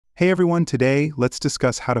Hey everyone, today let's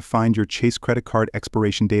discuss how to find your Chase credit card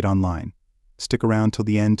expiration date online. Stick around till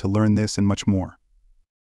the end to learn this and much more.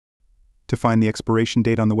 To find the expiration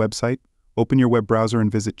date on the website, open your web browser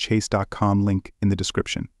and visit chase.com, link in the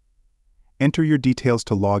description. Enter your details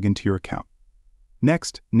to log into your account.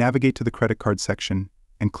 Next, navigate to the credit card section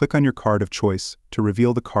and click on your card of choice to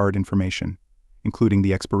reveal the card information, including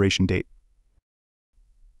the expiration date.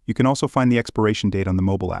 You can also find the expiration date on the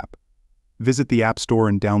mobile app. Visit the App Store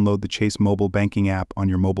and download the Chase mobile banking app on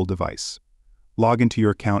your mobile device. Log into your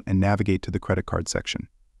account and navigate to the credit card section.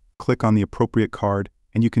 Click on the appropriate card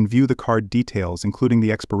and you can view the card details, including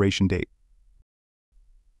the expiration date.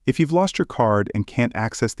 If you've lost your card and can't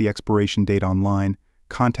access the expiration date online,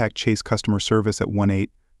 contact Chase customer service at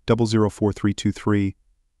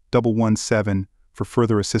 1-800-4323-117 for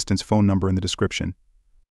further assistance. Phone number in the description.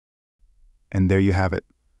 And there you have it.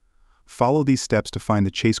 Follow these steps to find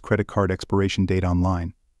the Chase credit card expiration date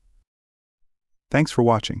online. Thanks for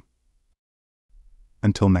watching.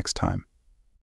 Until next time.